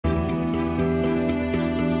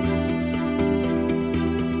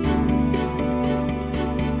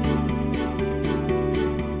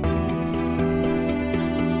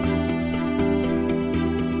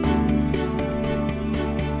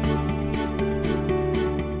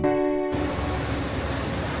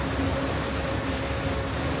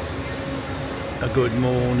A good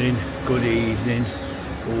morning, good evening,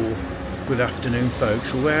 or good afternoon,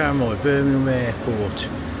 folks. Well, where am I? Birmingham Airport.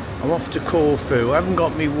 I'm off to Corfu. I haven't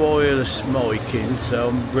got my wireless mic in, so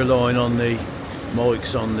I'm relying on the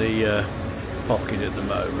mics on the pocket at the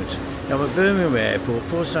moment. Now I'm at Birmingham Airport.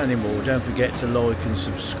 Before I say any more, don't forget to like and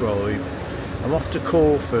subscribe. I'm off to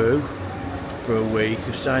Corfu for a week.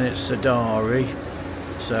 I'm staying at Sidari.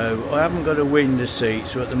 So I haven't got a window seat,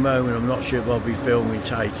 so at the moment I'm not sure if I'll be filming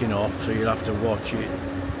taking off, so you'll have to watch it.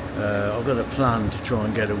 I've got a plan to try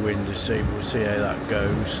and get a window seat, but we'll see how that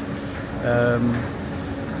goes.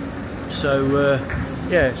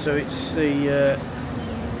 Yeah, so it's the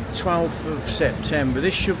 12th of September.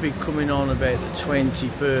 This should be coming on about the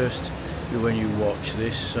 21st when you watch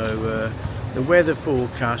this. So the weather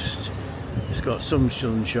forecast, it's got some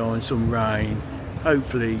sunshine, some rain.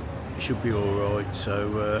 Hopefully should be alright.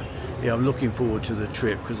 So yeah, I'm looking forward to the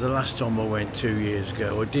trip, because the last time I went 2 years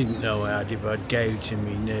ago I didn't know I had it, but I had gout in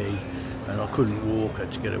my knee and I couldn't walk. I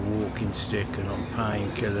had to get a walking stick and on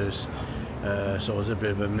painkillers, so I was a bit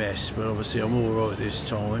of a mess, but obviously I'm alright this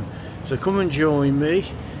time. So come and join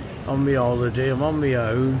me on my holiday. I'm on my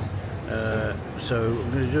own, so I'm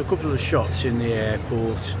going to do a couple of shots in the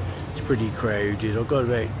airport. It's pretty crowded. I've got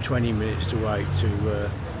about 20 minutes to wait to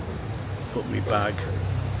put my bag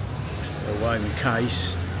away, my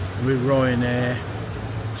case. I'm with RyanAir,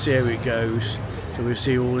 see how it goes, so we'll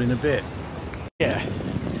see you all in a bit. Yeah,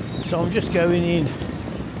 so I'm just going in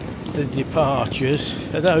the departures,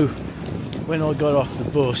 although when I got off the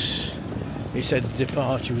bus he said the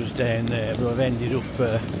departure was down there, but I've ended up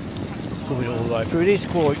coming all the way through. It is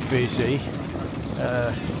quite busy.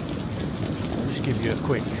 I'll just give you a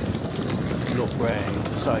quick look round.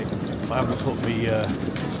 So I haven't put my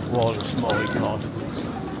wireless mic on,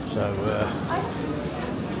 so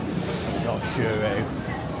not sure how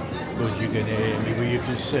good you can hear me, but you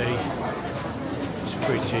can see it's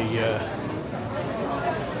pretty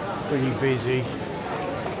busy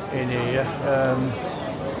in here.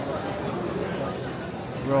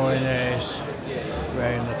 RyanAir's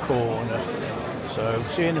round the corner, so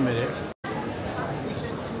see you in a minute.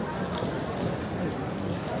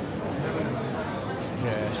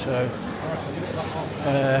 Yeah, so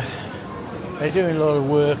they're doing a lot of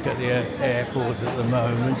work at the airport at the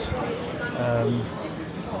moment.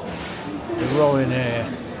 The RyanAir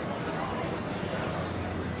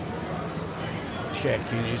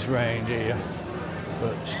check-in is round here,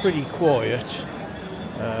 but it's pretty quiet.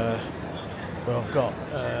 But I've got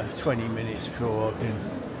 20 minutes before I can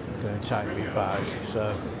go and take my bag,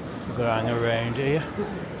 so I've got to hang around here.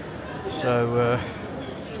 So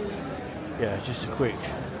yeah, just a quick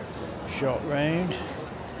shot round.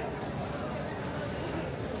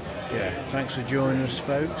 Yeah, thanks for joining us,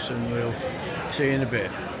 folks, and we'll see you in a bit.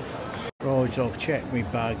 Right, I've checked my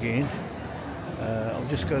bag in. I've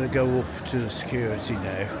just got to go up to the security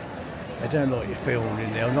now. I don't like you filming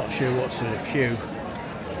in there. I'm not sure what's in the queue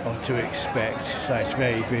or to expect, so it's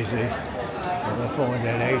very busy. I'm going to find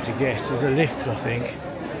out how to get. There's a lift, I think,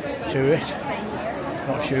 to it.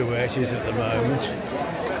 Not sure where it is at the moment,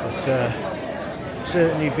 but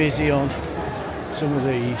certainly busy on some of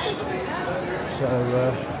these. So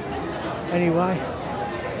anyway,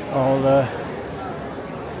 I'll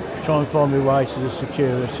try and find my way to the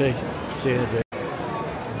security. See you in a bit.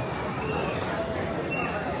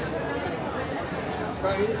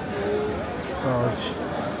 Right.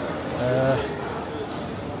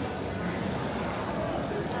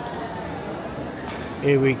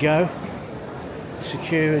 Here we go.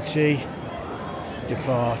 Security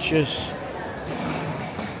departures.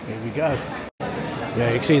 Here we go.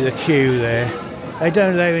 Yeah, you can see the queue there. They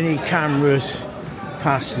don't allow any cameras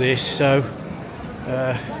past this, so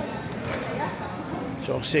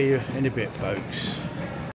I'll see you in a bit, folks.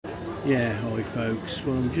 Yeah, hi folks.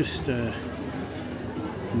 Well, I'm just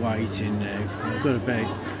waiting now. I've got about an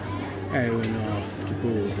hour and a half to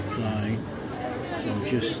board the plane, so I'm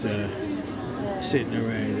just sitting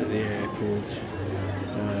around at the airport.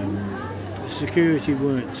 The security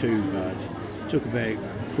weren't too bad. It took about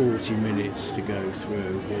 40 minutes to go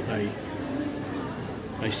through, but they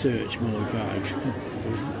searched my bag.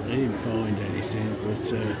 They didn't find anything,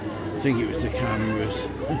 but I think it was the cameras.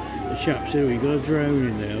 The chap said, "Oh, you got a drone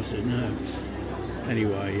in there?" I said, "No."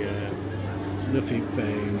 Anyway, nothing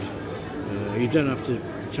found. You don't have to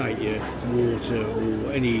take your water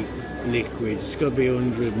or any liquid. It's got to be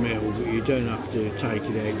 100 ml, but you don't have to take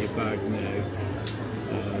it out of your bag now.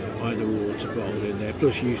 I had a water bottle in there.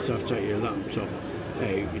 Plus, you used to have to take your laptop out.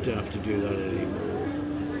 You don't have to do that anymore.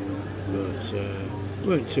 But it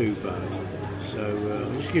weren't too bad. So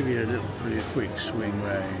I'll just give you a quick swing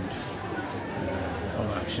round.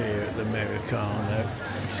 I'm actually here at the Americano.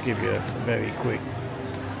 Just give you a very quick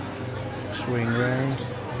swing round.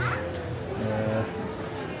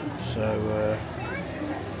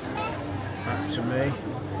 Back to me.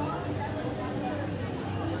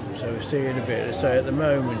 So we're seeing a bit. So at the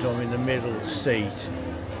moment I'm in the middle seat.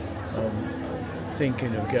 I'm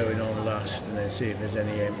thinking of going on last and then see if there's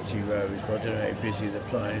any empty rows, but I don't know how busy the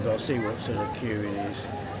plane is. I'll see what sort of queue it is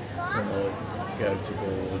when I go to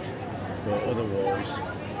board. But otherwise,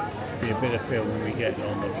 be a bit of film when we get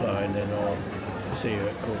on the plane, then I'll see you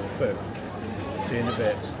at Corfu. See you in a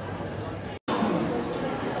bit.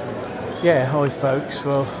 Yeah, hi folks.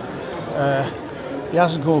 Well, it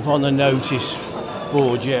hasn't come up on the notice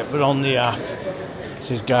board yet, but on the app it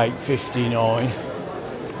says gate 59.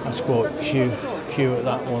 That's quite queue at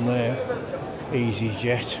that one there.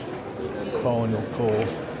 EasyJet, final call.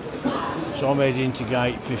 So I'm heading to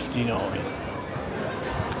gate 59.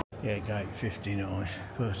 Yeah, gate 59,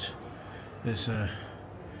 but there's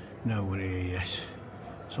no one here yet.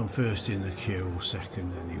 So I'm first in the queue, or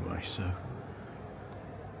second anyway, so.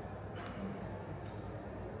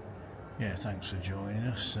 Yeah, thanks for joining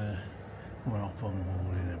us. Coming up on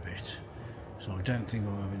board in a bit. So I don't think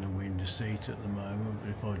I'm having a window seat at the moment, but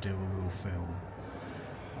if I do, I will film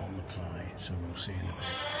on the plane, so we'll see in a bit.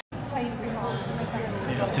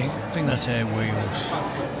 Yeah, I think that's Air Wheels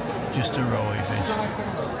just arriving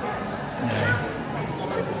now.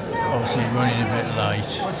 Obviously running a bit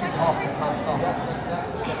late.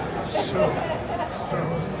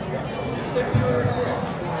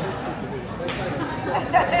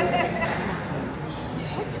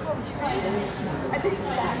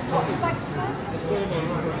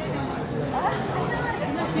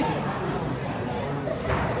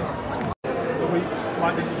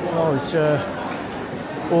 Oh, it's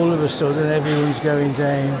all of a sudden everyone's going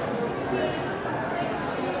down.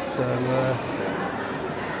 So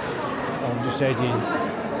I'm just heading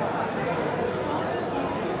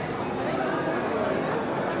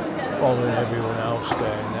following everyone else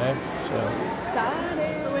down there. So.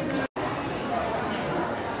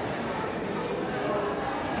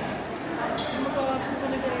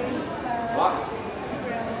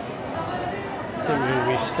 I think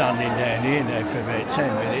we'll be standing down here now for about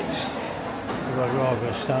 10 minutes. I'd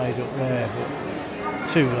rather have stayed up there, but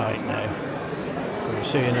too late now. So we'll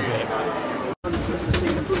see you in a bit.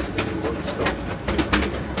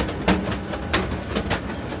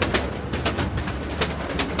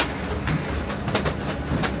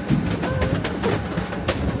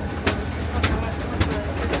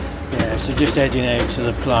 Yeah, so just heading out to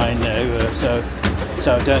the plane now. So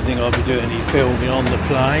I don't think I'll be doing any filming on the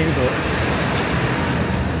plane, but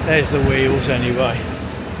there's the wheels anyway.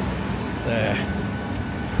 There.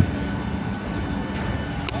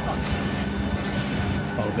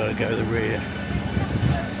 I've got to go to the rear.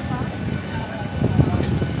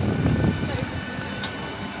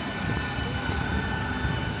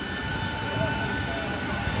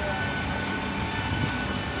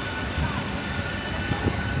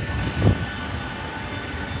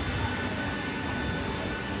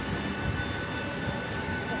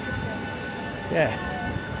 Yeah.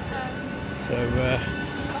 So,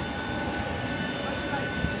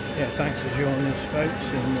 yeah, thanks for joining us, folks,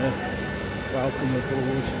 and welcome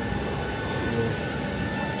aboard. We'll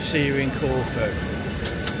see you in Corfu.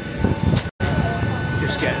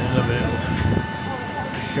 Just getting a little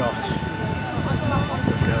shot of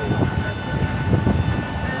the goal.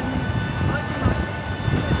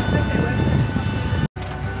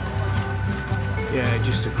 Yeah,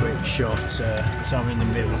 just a quick shot. So I'm in the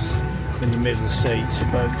middle seat,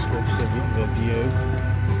 folks. Looks a bit of a view.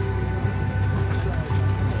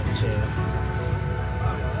 But,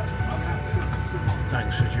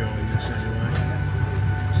 thanks for joining us anyway.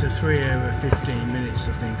 It's a 3 hour 15 minutes,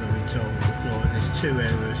 I think I've been told, the flight. There's 2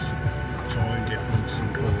 hours time difference in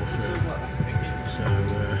Corfu. So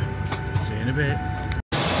see you in a bit.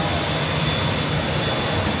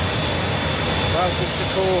 Welcome to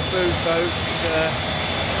Corfu, folks.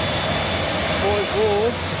 Quite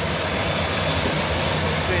warm.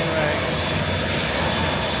 Been around.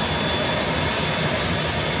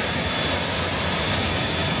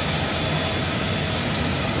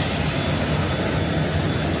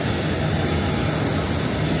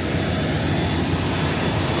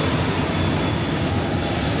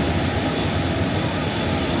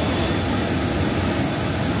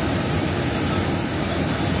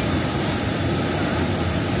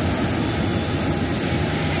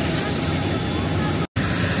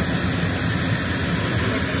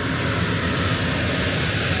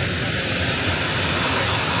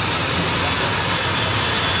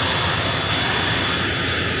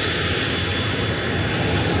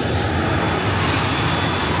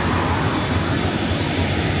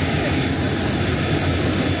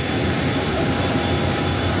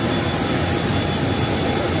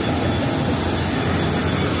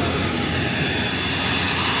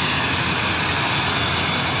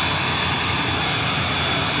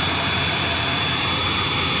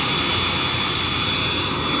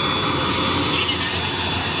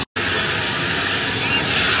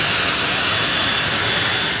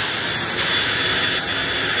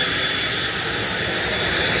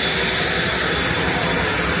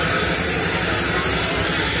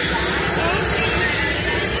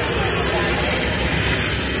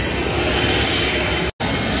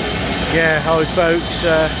 Yeah, hi folks.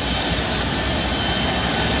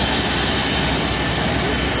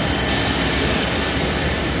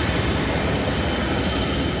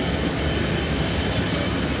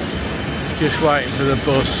 Just waiting for the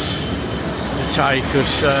bus to take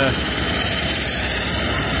us.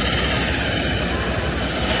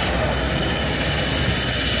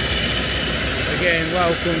 Again,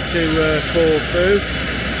 welcome to Corfu.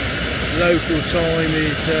 Local time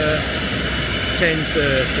is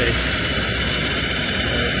 10:30.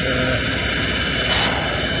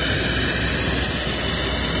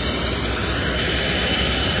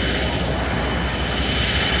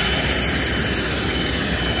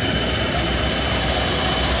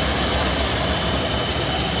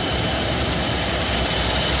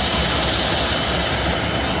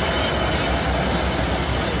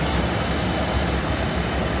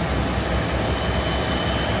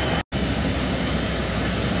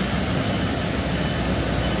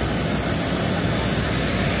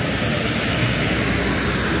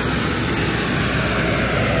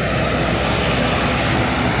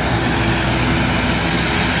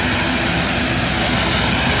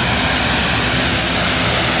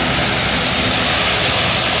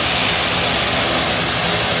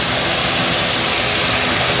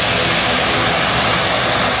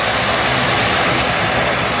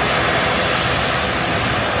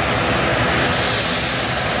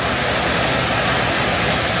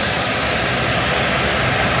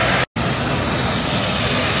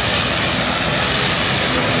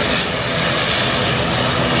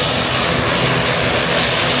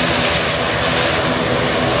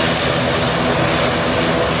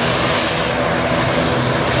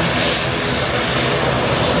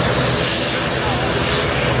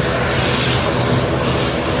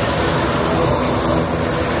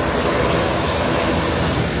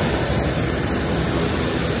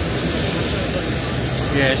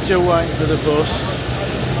 Yeah, still waiting for the bus,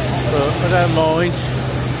 but I don't mind.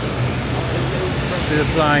 Bit of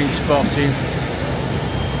plane spotting.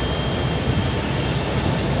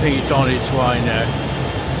 I think it's on its way now.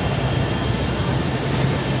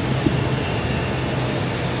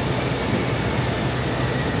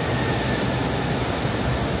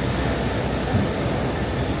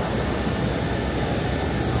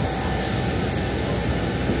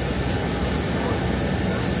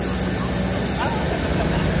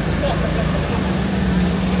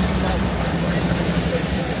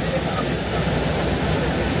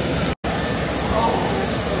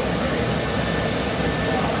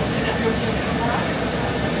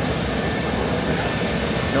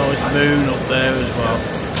 Nice moon up there as well.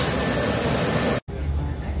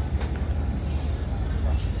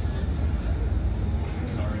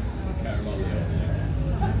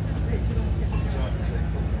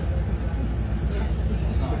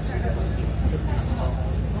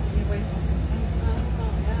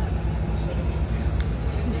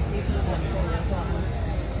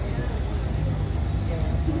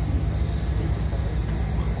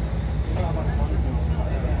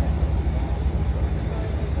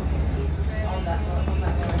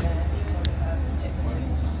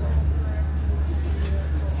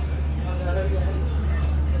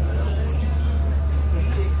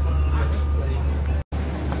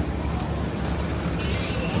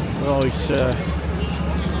 Right,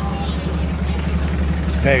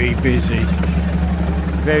 it's very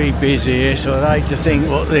busy here, so I'd hate to think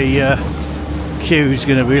what the queue's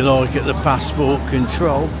going to be like at the passport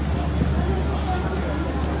control.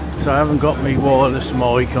 So I haven't got my wireless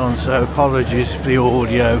mic on, so apologies if the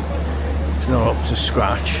audio is not up to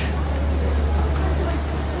scratch.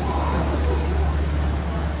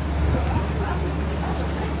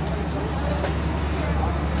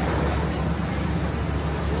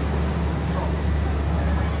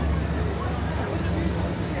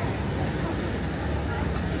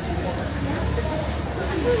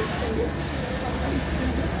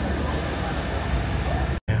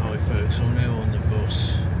 Hi folks, I'm now on the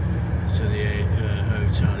bus to the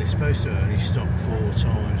hotel. It's supposed to only stop 4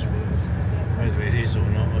 times, but whether it is or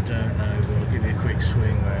not I don't know, but I'll give you a quick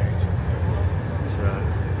swing round. So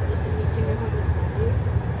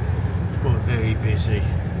it's quite very busy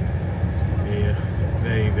here,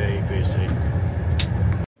 very busy.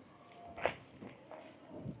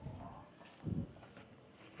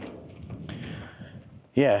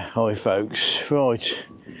 Yeah, hi folks. Right,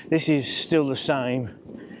 this is still the same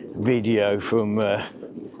video from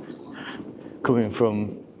coming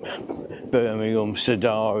from Birmingham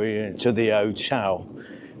Sidari to the hotel.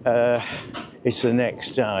 It's the next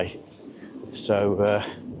day. So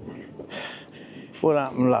what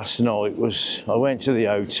happened last night was I went to the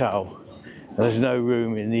hotel and there's no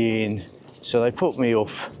room in the inn, so they put me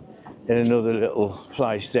up in another little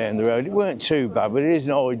place down the road. It weren't too bad, but it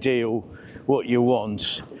isn't ideal what you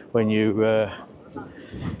want when you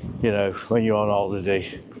know, when you're on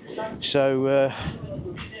holiday. So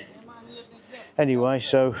anyway,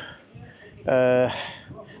 so I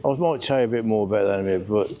might tell you a bit more about that in a bit,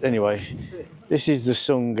 but anyway, this is the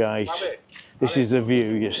sun gate. This is the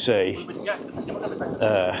view you see.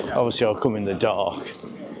 Obviously I come in the dark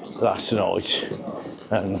last night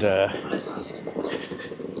and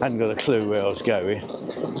hadn't got a clue where I was going.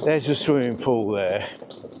 There's the swimming pool there,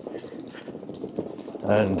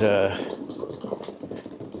 and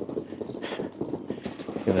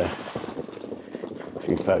you know, a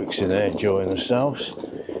few folks in there enjoying themselves.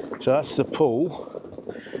 So that's the pool.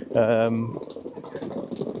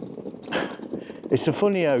 It's a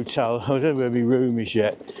funny hotel. I don't know where my room is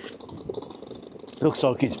yet. Looks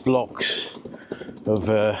like it's blocks of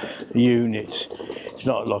units. It's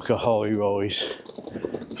not like a high-rise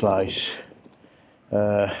place.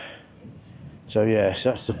 So yes,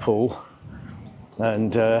 that's the pool,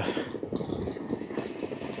 and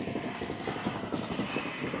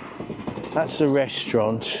that's the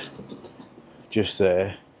restaurant just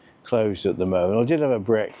there, closed at the moment. I did have a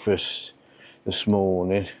breakfast this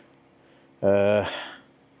morning. Weren't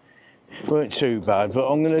too bad, but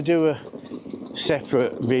I'm going to do a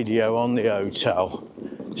separate video on the hotel,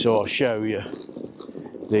 so I'll show you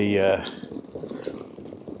the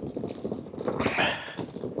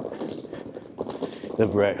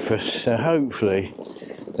breakfast. So hopefully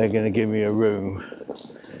they're going to give me a room,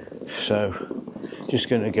 so just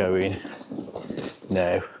going to go in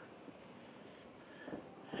now.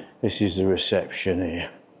 This is the reception here.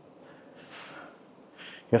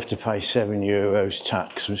 You have to pay €7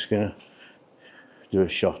 tax. I'm just going to do a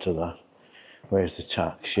shot of that. Where's the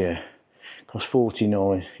tax? Yeah, cost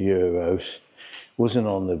 €49. Wasn't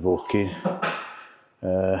on the booking.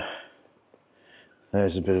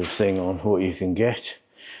 There's a bit of thing on what you can get.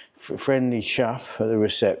 Friendly chap at the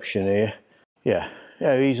reception here. Yeah,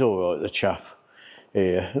 he's all right, the chap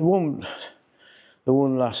here. The one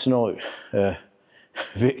last night,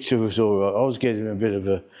 Victor was all right. I was getting a bit of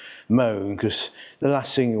a moan because the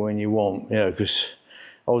last thing when you want, you know, because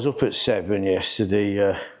I was up at 7 yesterday.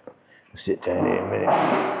 I'll sit down here a minute.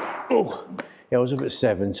 Oh, yeah, I was up at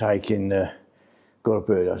 7 taking, got up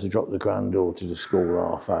early. I had to drop the granddaughter to school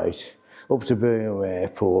at 8:30. Up to Birmingham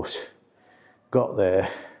Airport, got there,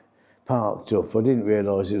 parked up. I didn't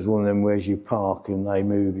realise it was one of them where you park and they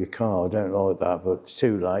move your car. I don't like that, but it's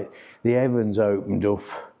too late. The heavens opened up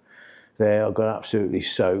there. I got absolutely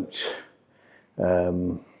soaked.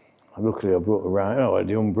 Luckily I brought around, I had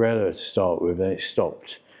the umbrella to start with, and it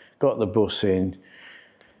stopped. Got the bus in.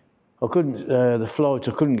 I couldn't, the flight,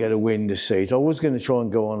 I couldn't get a window seat. I was going to try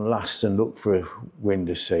and go on last and look for a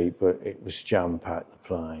window seat, but it was jam-packed, the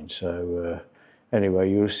plane. So anyway,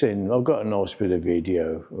 you'll see, I've got a nice bit of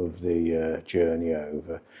video of the journey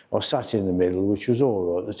over. I sat in the middle, which was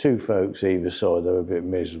all right. The two folks either side, they were a bit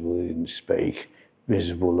miserable, they didn't speak,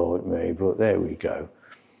 miserable like me, but there we go.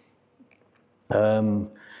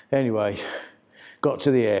 Anyway, got to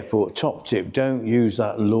the airport. Top tip, don't use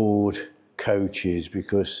that Lord coaches,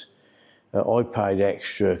 because I paid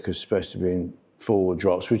extra because it's supposed to be in 4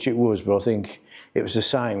 drops, which it was, but I think it was the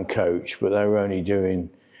same coach, but they were only doing,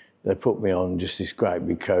 they put me on just this great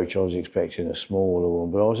big coach. I was expecting a smaller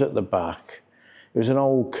one, but I was at the back. It was an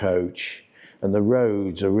old coach, and the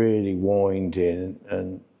roads are really winding,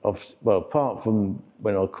 and well, apart from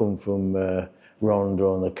when I come from Ronda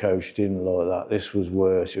on the coach, didn't like that. This was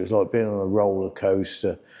worse. It was like being on a roller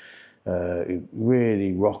coaster.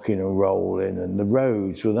 Really rocking and rolling, and the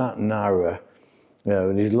roads were that narrow, you know,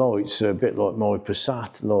 and his lights are a bit like my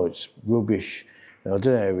Passat lights, rubbish. I don't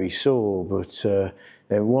know how he saw, but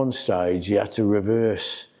at one stage he had to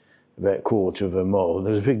reverse about a quarter of a mile. There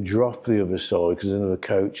was a big drop the other side because another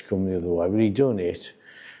coach come the other way, but he'd done it.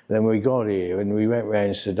 And then we got here and we went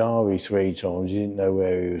round Sidari 3 times. He didn't know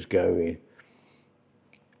where he was going,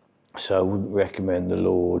 so I wouldn't recommend the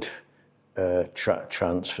Lord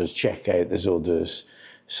transfers. Check out, there's others.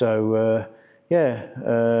 So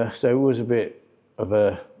so it was a bit of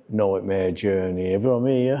a nightmare journey here, but I'm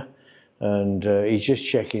here, and he's just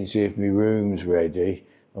checking to see if my room's ready.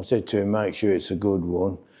 I said to him, make sure it's a good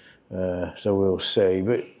one, so we'll see.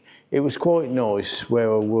 But it was quite nice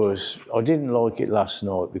where I was. I didn't like it last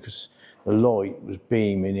night because the light was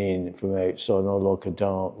beaming in from outside, and I like a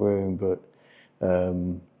dark room, but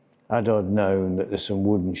had I known that there's some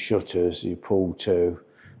wooden shutters you pull to,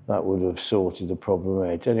 that would have sorted the problem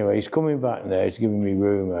out. Anyway, he's coming back now, he's giving me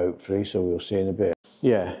room hopefully, so we'll see in a bit.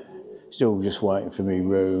 Yeah, still just waiting for me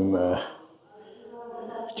room.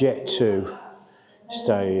 Jet 2,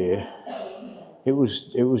 stay here. It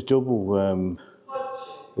was double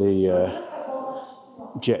the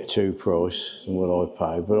Jet 2 price than what I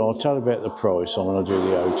paid, but I'll tell you about the price when I do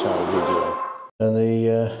the hotel video. And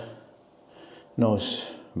the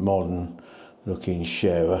nice modern looking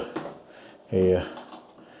shower here.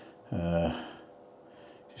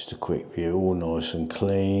 Just a quick view, all nice and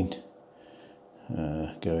clean.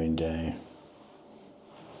 Going down.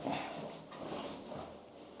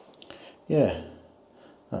 Yeah,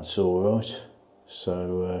 that's all right.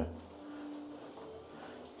 So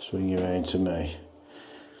swing you around to me.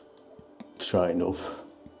 Straighten up.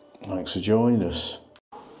 Thanks for joining us.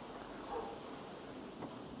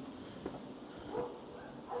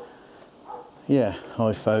 Yeah,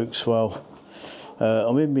 hi folks. Well,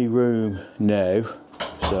 I'm in my room now,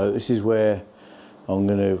 so this is where I'm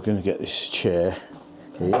gonna get this chair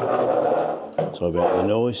here. Sorry about the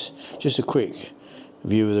noise. Just a quick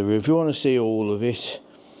view of the room. If you want to see all of it,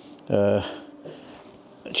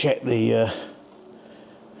 check the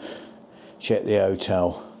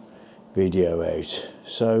hotel video out.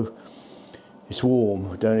 So it's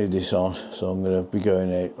warm, don't need this on, so I'm going to be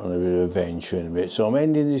going out on a bit of a venture in a bit. So I'm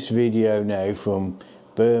ending this video now from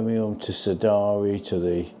Birmingham to Sidari to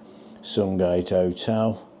the Sungate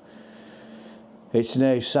Hotel. It's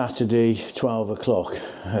now Saturday, 12 o'clock.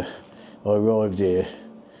 I arrived here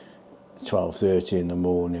 12:30 in the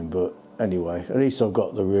morning, but anyway, at least I've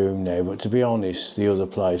got the room now. But to be honest, the other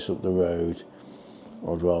place up the road,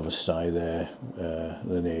 I'd rather stay there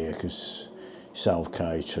than here, because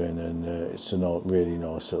self-catering, and it's a really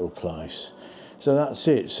nice little place. So that's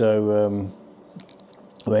it. So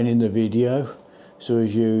I'm ending the video. So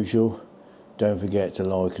as usual, don't forget to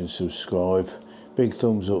like and subscribe. Big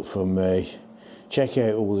thumbs up from me. Check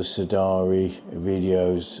out all the Sidari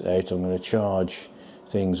videos out. I'm going to charge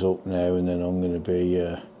things up now, and then I'm going to be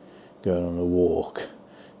going on a walk.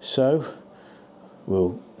 So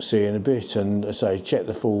we'll see you in a bit, and I say check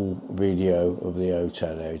the full video of the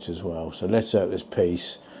hotel out as well. So let's hope there's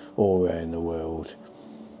peace all around the world,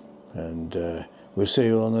 and we'll see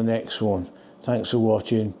you on the next one. Thanks for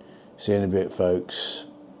watching. See you in a bit, folks.